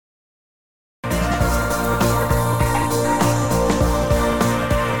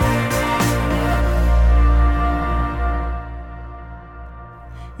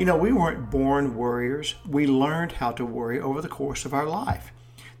We weren't born worriers. We learned how to worry over the course of our life.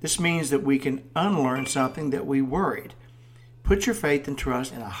 This means that we can unlearn something that we worried. Put your faith and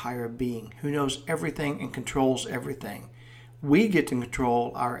trust in a higher being who knows everything and controls everything. We get to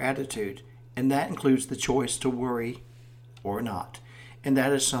control our attitude, and that includes the choice to worry or not. And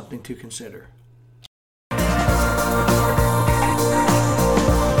that is something to consider.